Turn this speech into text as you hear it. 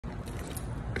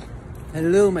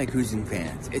Hello my cruising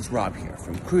fans, it's Rob here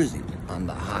from Cruising on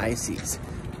the High Seas.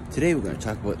 Today we're going to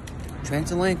talk about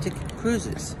transatlantic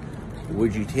cruises.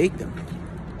 Would you take them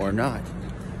or not?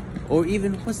 Or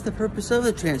even what's the purpose of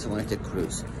a transatlantic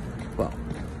cruise? Well,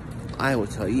 I will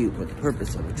tell you what the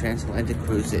purpose of a transatlantic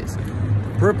cruise is.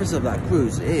 The purpose of that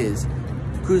cruise is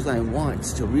the cruise line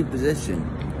wants to reposition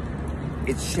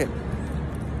its ship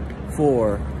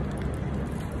for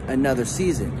another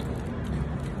season,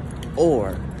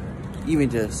 or even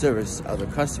to service other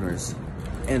customers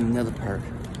in another part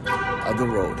of the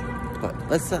road. But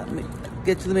let's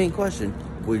get to the main question.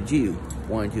 Would you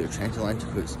want to do a transatlantic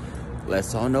cruise?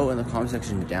 Let's all know in the comment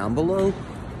section down below.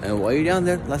 And while you're down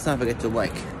there, let's not forget to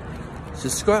like,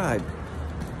 subscribe,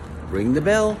 ring the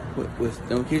bell with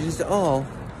notifications to all,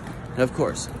 and of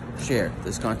course, share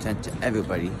this content to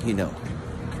everybody you know.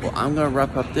 Well, I'm going to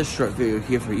wrap up this short video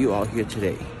here for you all here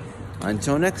today.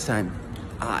 Until next time,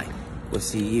 I will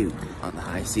see you on the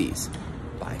high seas.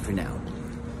 Bye for now.